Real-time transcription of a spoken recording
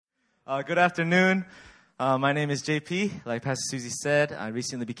Good afternoon. My name is JP. Like Pastor Susie said, I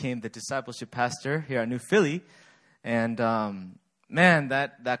recently became the discipleship pastor here at New Philly. And man,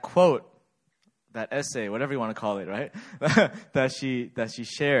 that quote, that essay, whatever you want to call it, right? that she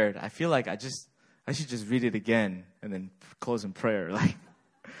shared, I feel like I should just read it again and then close in prayer. Like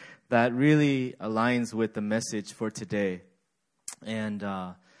that really aligns with the message for today. And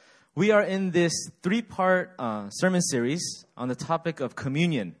we are in this 3-part sermon series on the topic of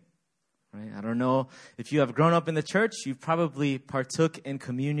communion. Right? I don't know if you have grown up in the church, you've probably partook in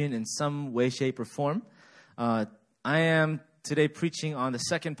communion in some way, shape, or form. I am today preaching on the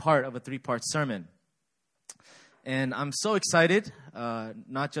second part of a 3-part sermon. And I'm so excited,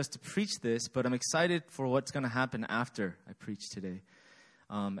 not just to preach this, but I'm excited for what's going to happen after I preach today.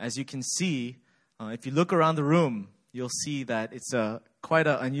 As you can see, if you look around the room, you'll see that it's quite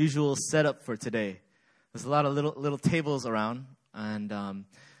an unusual setup for today. There's a lot of little tables around, and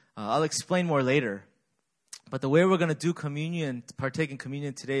I'll explain more later. But the way we're going to do communion, partake in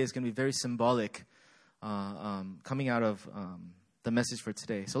communion today, is going to be very symbolic, coming out of the message for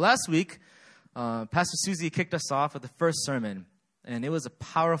today. So last week, Pastor Susie kicked us off with the first sermon, and it was a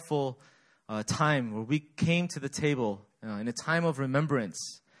powerful time where we came to the table in a time of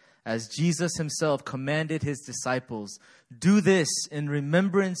remembrance, as Jesus himself commanded his disciples, "Do this in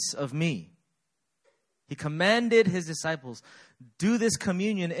remembrance of me." He commanded his disciples, "Do this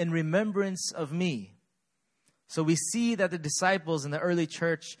communion in remembrance of me." So we see that the disciples in the early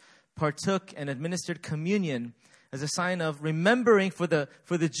church partook and administered communion as a sign of remembering. For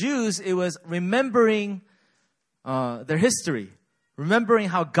the Jews, it was remembering their history, remembering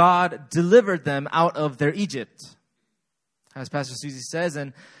how God delivered them out of their Egypt, as Pastor Susie says.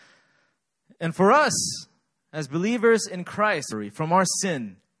 And for us, as believers in Christ, from our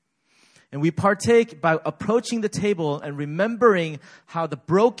sin, and we partake by approaching the table and remembering how the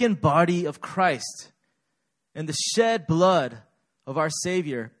broken body of Christ and the shed blood of our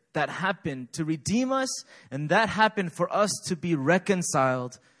Savior that happened to redeem us, and that happened for us to be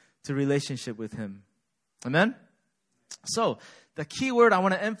reconciled to relationship with Him. Amen? So, the key word I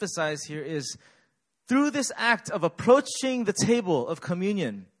want to emphasize here is, through this act of approaching the table of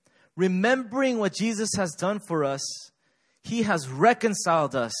communion, remembering what Jesus has done for us, He has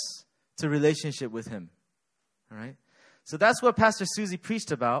reconciled us to relationship with Him. All right? So that's what Pastor Susie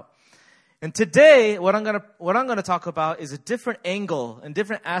preached about. And today, what I'm gonna talk about is a different angle and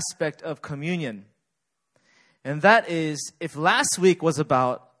different aspect of communion. And that is, if last week was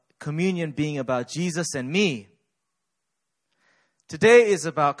about communion being about Jesus and me, today is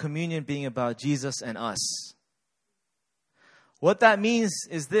about communion being about Jesus and us. What that means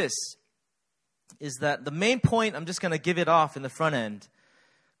is this, is that the main point, I'm just going to give it off in the front end.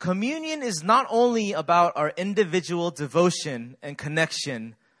 Communion is not only about our individual devotion and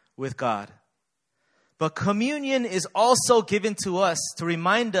connection with God, but communion is also given to us to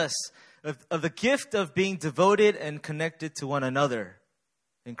remind us of the gift of being devoted and connected to one another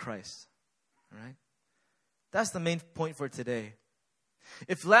in Christ. All right? That's the main point for today.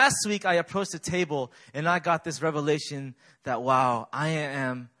 If last week I approached the table and I got this revelation that, wow, I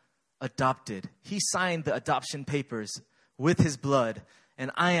am adopted. He signed the adoption papers with His blood, and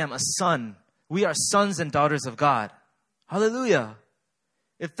I am a son. We are sons and daughters of God. Hallelujah.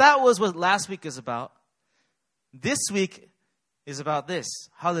 If that was what last week is about, this week is about this.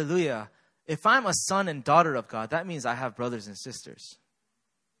 Hallelujah. If I'm a son and daughter of God, that means I have brothers and sisters.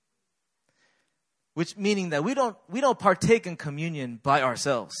 Which meaning that we don't partake in communion by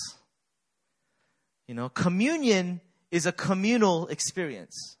ourselves. You know, communion is a communal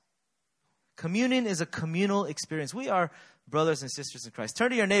experience. Communion is a communal experience. We are brothers and sisters in Christ. Turn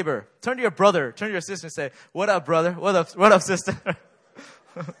to your neighbor, turn to your brother, turn to your sister and say, "What up, brother? What up, sister?"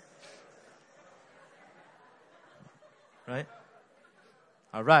 Right?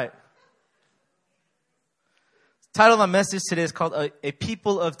 All right. The title of my message today is called A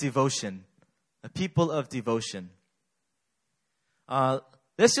People of Devotion. A people of devotion.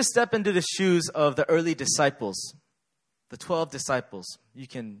 Let's just step into the shoes of the early disciples, the 12 disciples. You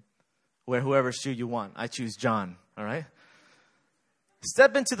can wear whoever shoe you want. I choose John, all right?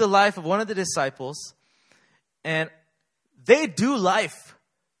 Step into the life of one of the disciples, and they do life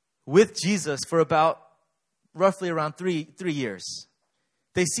with Jesus for roughly around three years.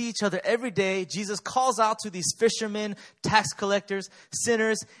 They see each other every day. Jesus calls out to these fishermen, tax collectors,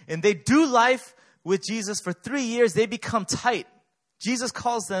 sinners, and they do life with Jesus for 3 years. They become tight. Jesus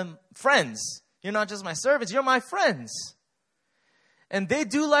calls them friends. You're not just my servants, you're my friends. And they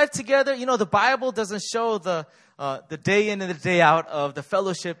do life together. You know, the Bible doesn't show the day in and the day out of the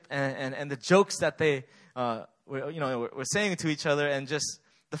fellowship and the jokes that they were saying to each other, and just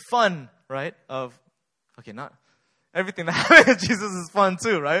the fun, right, of, okay, not everything that happened with Jesus is fun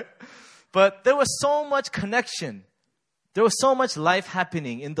too, right? But there was so much connection. There was so much life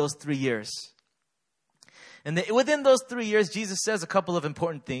happening in those 3 years. And within those 3 years, Jesus says a couple of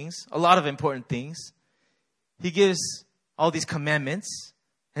important things, a lot of important things. He gives all these commandments,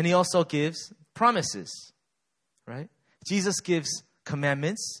 and he also gives promises, right? Jesus gives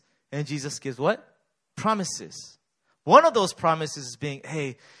commandments, and Jesus gives what? Promises. One of those promises is being,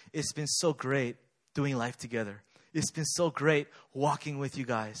 hey, it's been so great doing life together. It's been so great walking with you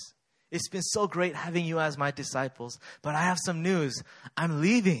guys. It's been so great having you as my disciples. But I have some news. I'm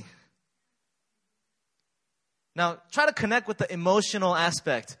leaving. Now, try to connect with the emotional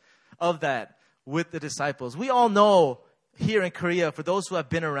aspect of that with the disciples. We all know here in Korea, for those who have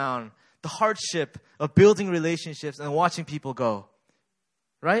been around, the hardship of building relationships and watching people go.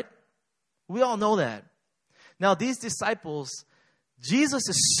 Right? We all know that. Now, these disciples, Jesus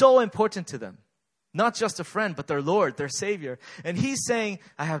is so important to them. Not just a friend, but their Lord, their Savior. And he's saying,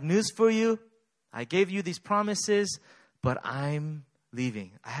 I have news for you. I gave you these promises, but I'm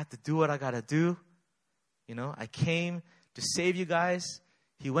leaving. I have to do what I got to do. You know, I came to save you guys.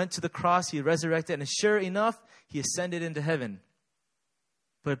 He went to the cross, he resurrected, and sure enough, he ascended into heaven.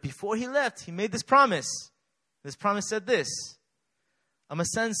 But before he left, he made this promise. This promise said this: I'm going to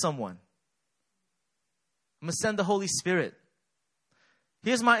send someone. I'm going to send the Holy Spirit.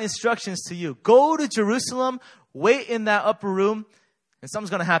 Here's my instructions to you. Go to Jerusalem, wait in that upper room, and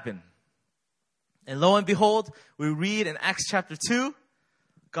something's going to happen. And lo and behold, we read in Acts chapter 2,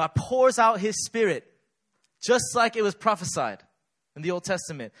 God pours out his Spirit, just like it was prophesied in the Old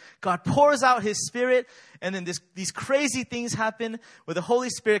Testament. God pours out his Spirit, and then these crazy things happen where the Holy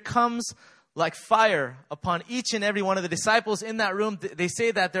Spirit comes like fire upon each and every one of the disciples in that room. They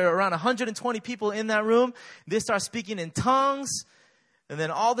say that there are around 120 people in that room. They start speaking in tongues, and then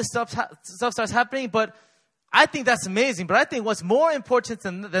all this stuff starts happening. But I think that's amazing. But I think what's more important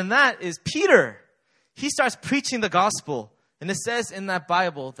than that is Peter. He starts preaching the gospel. And it says in that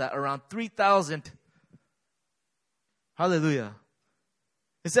Bible that around 3,000, hallelujah.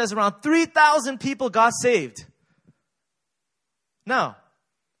 It says around 3,000 people got saved. Now,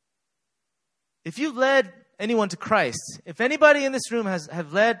 if you've led anyone to Christ, if anybody in this room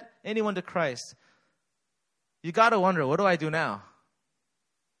have led anyone to Christ, you got to wonder, what do I do now?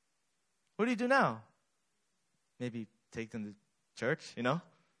 What do you do now? Maybe take them to church, you know?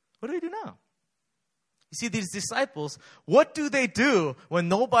 What do we do now? You see, these disciples, what do they do when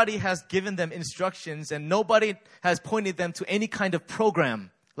nobody has given them instructions and nobody has pointed them to any kind of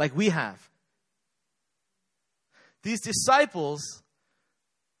program like we have? These disciples,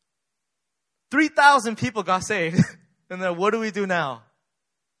 3,000 people got saved. And then what do we do now?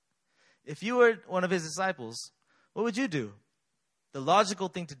 If you were one of his disciples, what would you do? The logical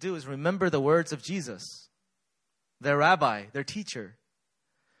thing to do is remember the words of Jesus, their rabbi, their teacher.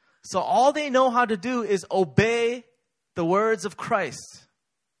 So all they know how to do is obey the words of Christ.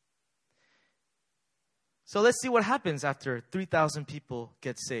 So let's see what happens after 3,000 people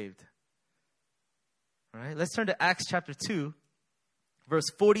get saved. All right, let's turn to Acts chapter 2, verse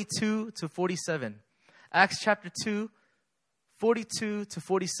 42 to 47. Acts chapter 2, 42 to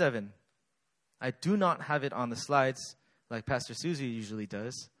 47. I do not have it on the slides like Pastor Susie usually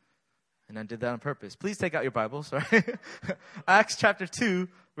does. And I did that on purpose. Please take out your Bibles, right? Acts chapter 2,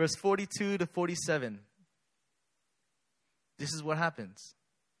 verse 42 to 47. This is what happens.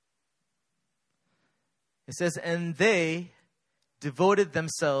 It says, and they devoted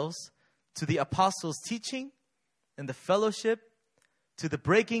themselves to the apostles' teaching and the fellowship, to the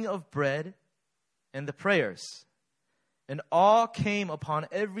breaking of bread and the prayers. And awe came upon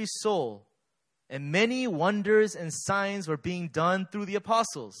every soul, and many wonders and signs were being done through the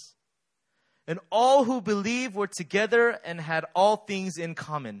apostles. And all who believed were together and had all things in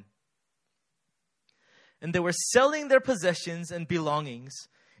common. And they were selling their possessions and belongings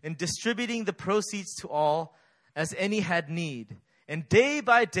and distributing the proceeds to all as any had need. And day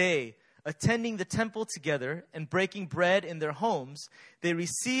by day, attending the temple together and breaking bread in their homes, they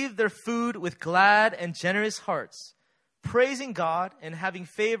received their food with glad and generous hearts, praising God and having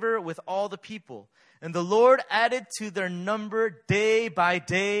favor with all the people. And the Lord added to their number day by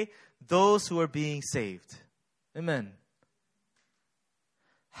day those who are being saved. Amen.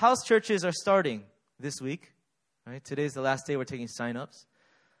 House churches are starting this week. Right? Today's the last day we're taking sign-ups.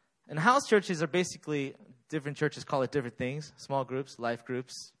 And house churches are basically, different churches call it different things. Small groups, life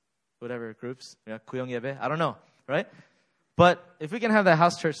groups, whatever groups. Kuyong Yebe, I don't know, right? But if we can have that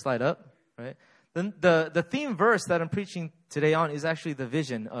house church slide up, right? Then the theme verse that I'm preaching today on is actually the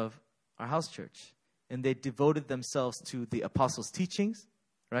vision of our house church. And they devoted themselves to the apostles' teachings,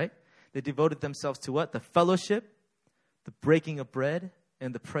 right? They devoted themselves to what? The fellowship, the breaking of bread,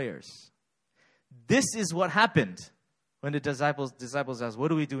 and the prayers. This is what happened when the disciples asked, what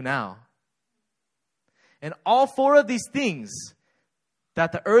do we do now? And all four of these things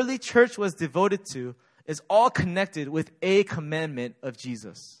that the early church was devoted to is all connected with a commandment of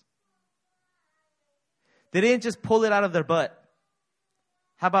Jesus. They didn't just pull it out of their butt.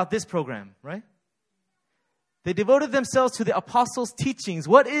 How about this program, right? They devoted themselves to the apostles' teachings.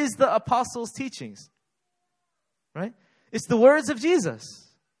 What is the apostles' teachings? Right? It's the words of Jesus.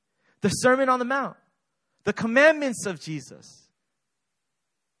 The Sermon on the Mount. The commandments of Jesus.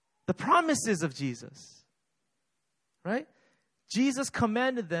 The promises of Jesus. Right? Jesus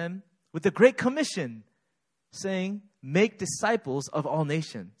commanded them with the Great Commission, saying, make disciples of all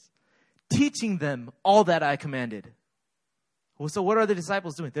nations, teaching them all that I commanded. Well, so what are the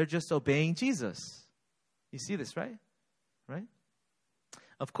disciples doing? They're just obeying Jesus. You see this, right? Right?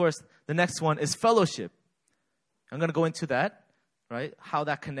 Of course, the next one is fellowship. I'm going to go into that, right? How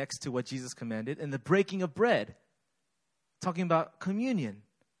that connects to what Jesus commanded. And the breaking of bread. Talking about communion.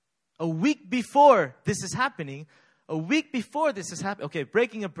 A week before this is happening, okay,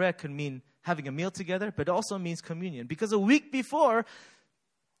 breaking of bread could mean having a meal together, but it also means communion. Because a week before,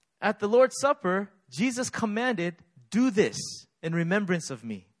 at the Lord's Supper, Jesus commanded, do this in remembrance of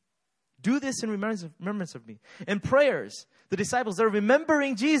me. Do this in remembrance of me. And prayers, the disciples are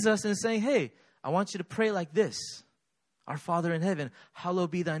remembering Jesus and saying, hey, I want you to pray like this. Our Father in heaven,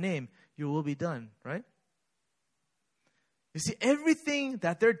 hallowed be thy name. Your will be done, right? You see, everything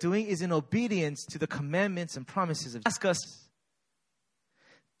that they're doing is in obedience to the commandments and promises of Jesus. Ask us.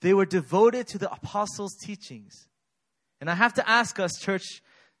 They were devoted to the apostles' teachings. And I have to ask us, church,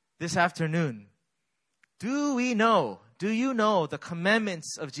 this afternoon, do you know the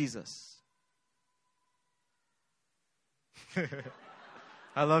commandments of Jesus?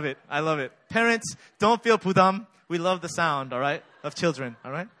 I love it. Parents, don't feel pudam. We love the sound, all right, of children,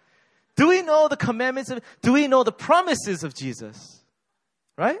 all right? Do we know the commandments do we know the promises of Jesus?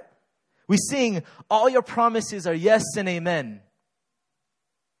 Right? We sing, all your promises are yes and amen.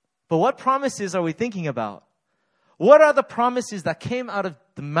 But what promises are we thinking about? What are the promises that came out of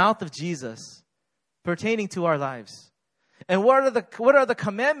the mouth of Jesus pertaining to our lives? And what are the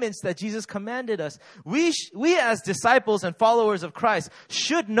commandments that Jesus commanded us? We as disciples and followers of Christ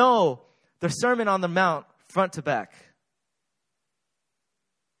should know the Sermon on the Mount front to back.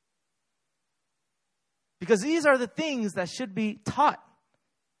 Because these are the things that should be taught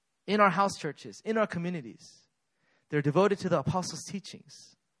in our house churches, in our communities. They're devoted to the apostles'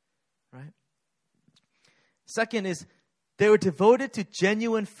 teachings, right? Second is they were devoted to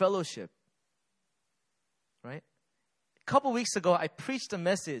genuine fellowship, right? A couple weeks ago, I preached a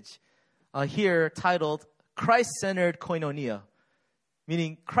message here titled Christ-Centered Koinonia,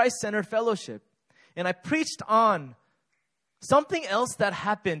 meaning Christ-Centered Fellowship. And I preached on something else that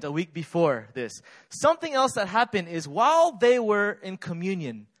happened a week before this. Something else that happened is while they were in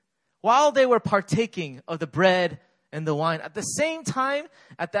communion, while they were partaking of the bread and the wine, at the same time,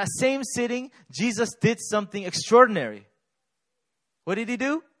 at that same sitting, Jesus did something extraordinary. What did he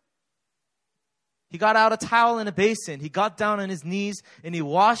do? He got out a towel and a basin. He got down on his knees and he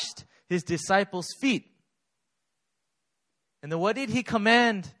washed his disciples' feet. And then what did he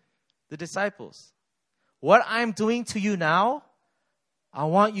command the disciples? What I'm doing to you now, I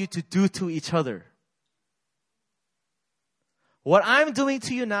want you to do to each other. What I'm doing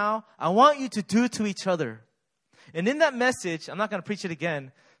to you now, I want you to do to each other. And in that message, I'm not going to preach it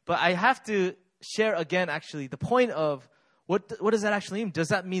again, but I have to share again actually the point of what does that actually mean? Does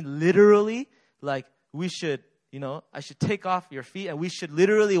that mean literally like we should, I should take off your feet and we should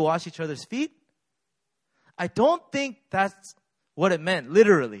literally wash each other's feet? I don't think that's what it meant,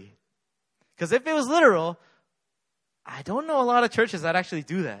 literally. Because if it was literal, I don't know a lot of churches that actually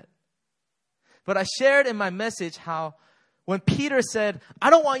do that. But I shared in my message how when Peter said, I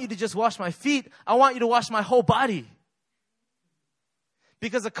don't want you to just wash my feet, I want you to wash my whole body.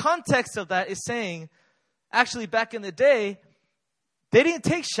 Because the context of that is saying, actually back in the day, they didn't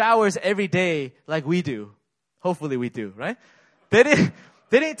take showers every day like we do. Hopefully we do, right? They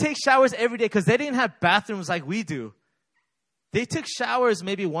didn't take showers every day because they didn't have bathrooms like we do. They took showers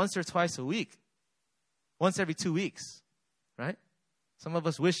maybe once or twice a week. Once every 2 weeks, right? Some of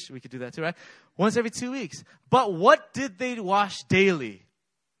us wish we could do that too, right? Once every 2 weeks. But what did they wash daily?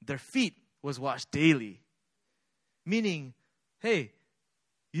 Their feet was washed daily. Meaning, hey,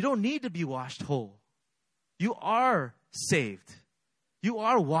 you don't need to be washed whole. You are saved. You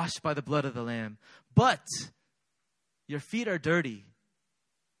are washed by the blood of the Lamb. But your feet are dirty.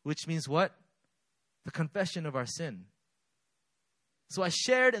 Which means what? The confession of our sin. So I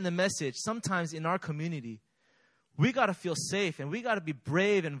shared in the message, sometimes in our community, we got to feel safe and we got to be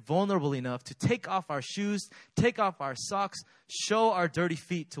brave and vulnerable enough to take off our shoes, take off our socks, show our dirty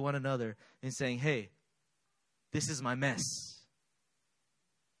feet to one another and saying, hey, this is my mess.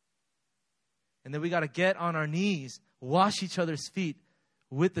 And then we got to get on our knees, wash each other's feet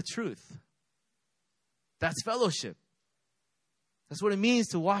with the truth. That's fellowship. That's what it means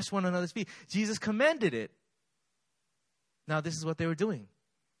to wash one another's feet. Jesus commanded it. Now, this is what they were doing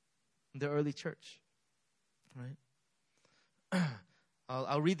in the early church. Right?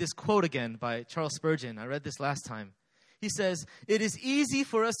 I'll read this quote again by Charles Spurgeon. I read this last time. He says, "It is easy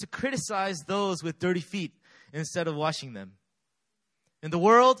for us to criticize those with dirty feet instead of washing them. In the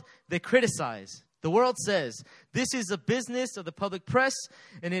world, they criticize. The world says, this is a business of the public press,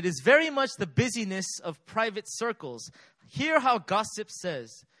 and it is very much the busyness of private circles. Hear how gossip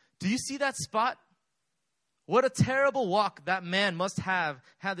says, do you see that spot? What a terrible walk that man must have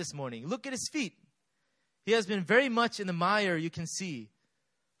had this morning. Look at his feet. He has been very much in the mire, you can see,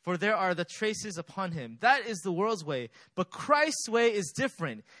 for there are the traces upon him. That is the world's way. But Christ's way is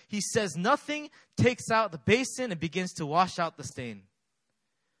different. He says nothing, takes out the basin, and begins to wash out the stain.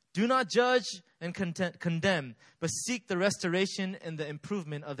 Do not judge and condemn, but seek the restoration and the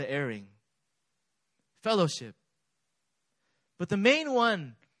improvement of the erring." Fellowship. But the main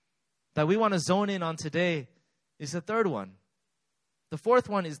one that we want to zone in on today is the third one. The fourth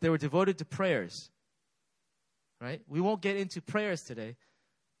one is they were devoted to prayers. Right? We won't get into prayers today,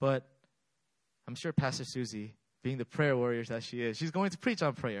 but I'm sure Pastor Susie, being the prayer warrior that she is, she's going to preach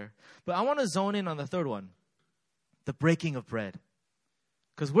on prayer. But I want to zone in on the third one, the breaking of bread.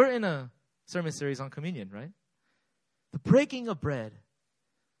 Because we're in a sermon series on communion, right? The breaking of bread.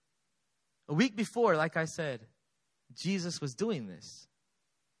 A week before, like I said, Jesus was doing this.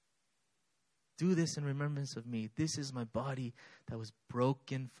 Do this in remembrance of me. This is my body that was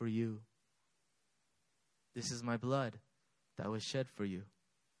broken for you. This is my blood that was shed for you.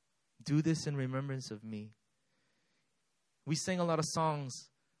 Do this in remembrance of me. We sang a lot of songs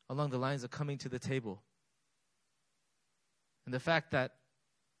along the lines of coming to the table. And the fact that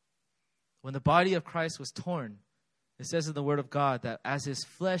when the body of Christ was torn, it says in the Word of God that as his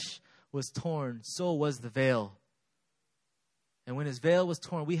flesh was torn, so was the veil. And when his veil was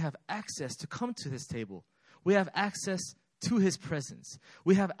torn, we have access to come to this table. We have access to his presence.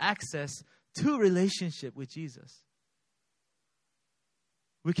 We have access to relationship with Jesus.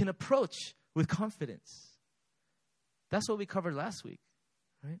 We can approach with confidence. That's what we covered last week,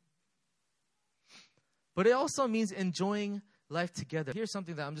 right? But it also means enjoying life together. Here's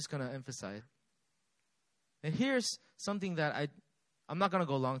something that I'm just going to emphasize. And here's something that I'm not going to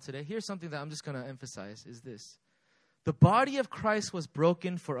go long today. Here's something that I'm just going to emphasize is this. The body of Christ was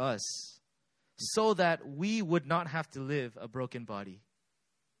broken for us so that we would not have to live a broken body.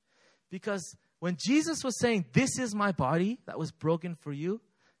 Because when Jesus was saying, this is my body that was broken for you,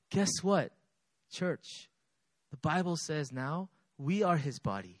 guess what, church? The Bible says now we are his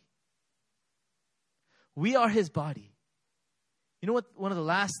body. We are his body. You know what one of the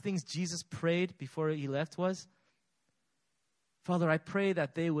last things Jesus prayed before he left was? Father, I pray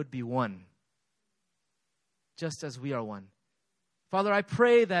that they would be one, just as we are one. Father, I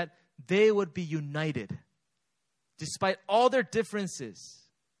pray that they would be united, despite all their differences,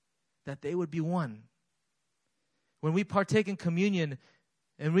 that they would be one. When we partake in communion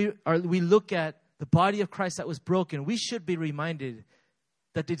and we look at the body of Christ that was broken, we should be reminded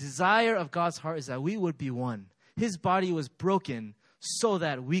that the desire of God's heart is that we would be one. His body was broken so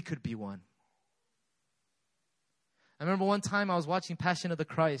that we could be one. I remember one time I was watching Passion of the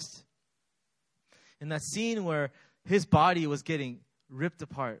Christ. In that scene where his body was getting ripped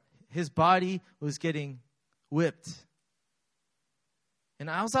apart. His body was getting whipped. And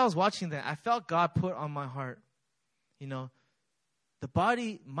as I was watching that, I felt God put on my heart,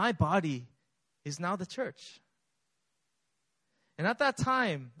 my body is now the church. And at that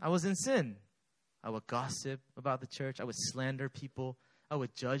time, I was in sin. I would gossip about the church. I would slander people. I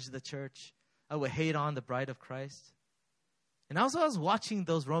would judge the church. I would hate on the bride of Christ. And as I was watching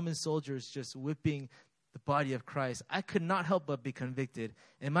those Roman soldiers just whipping the body of Christ, I could not help but be convicted.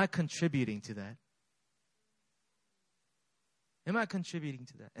 Am I contributing to that? Am I contributing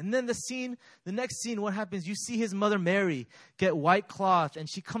to that? And then the next scene, what happens? You see his mother Mary get white cloth, and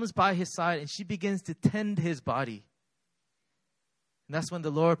she comes by his side, and she begins to tend his body. And that's when the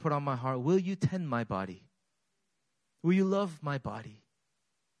Lord put on my heart, will you tend my body? Will you love my body?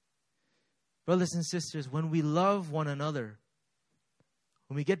 Brothers and sisters, when we love one another,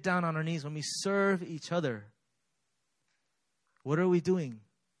 when we get down on our knees, when we serve each other, what are we doing?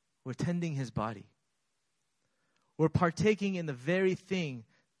 We're tending his body. We're partaking in the very thing,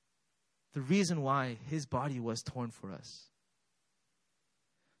 the reason why his body was torn for us.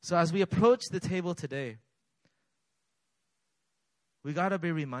 So as we approach the table today, we got to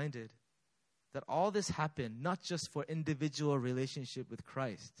be reminded that all this happened not just for individual relationship with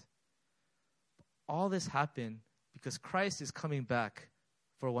Christ. All this happened because Christ is coming back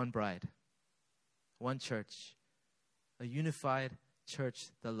for one bride, one church, a unified church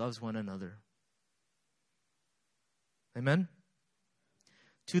that loves one another. Amen?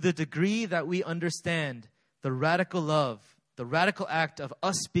 To the degree that we understand the radical love, the radical act of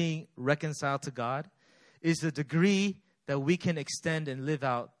us being reconciled to God, is the degree that we can extend and live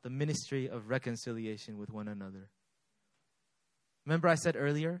out the ministry of reconciliation with one another. Remember I said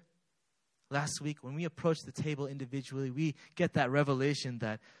earlier, last week, when we approach the table individually, we get that revelation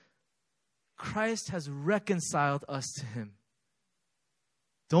that Christ has reconciled us to him.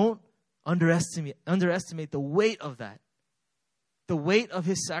 Don't underestimate the weight of that, the weight of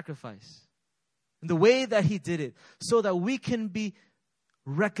his sacrifice, and the way that he did it, so that we can be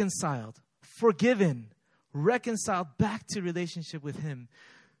reconciled, forgiven, reconciled back to relationship with him.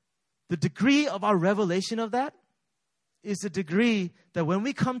 The degree of our revelation of that is the degree that when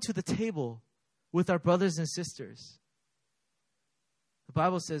we come to the table with our brothers and sisters, the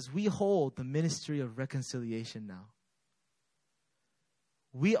Bible says we hold the ministry of reconciliation now.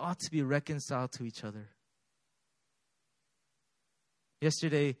 We ought to be reconciled to each other.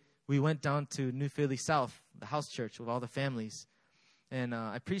 Yesterday, we went down to New Philly South, the house church with all the families. And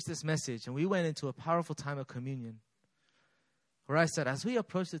I preached this message, and we went into a powerful time of communion where I said, as we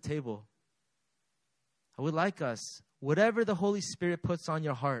approach the table, I would like us, whatever the Holy Spirit puts on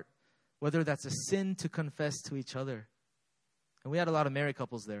your heart, whether that's a sin to confess to each other, and we had a lot of married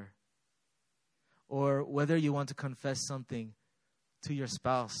couples there, or whether you want to confess something to your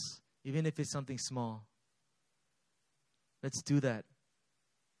spouse, even if it's something small, let's do that.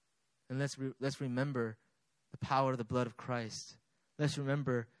 And let's remember the power of the blood of Christ. Let's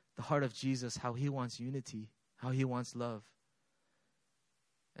remember the heart of Jesus, how he wants unity, how he wants love.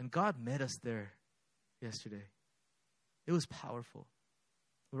 And God met us there yesterday. It was powerful.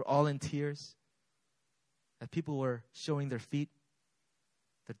 We were all in tears. That people were showing their feet,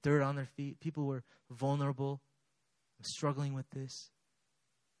 the dirt on their feet. People were vulnerable. I'm struggling with this.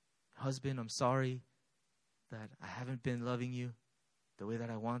 Husband, I'm sorry that I haven't been loving you the way that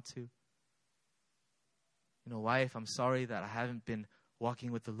I want to. Wife, I'm sorry that I haven't been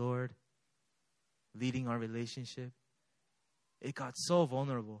walking with the Lord, leading our relationship. It got so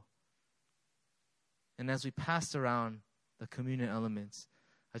vulnerable. And as we passed around the communion elements,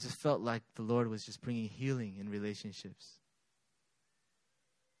 I just felt like the Lord was just bringing healing in relationships.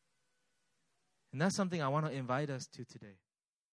 And that's something I want to invite us to today.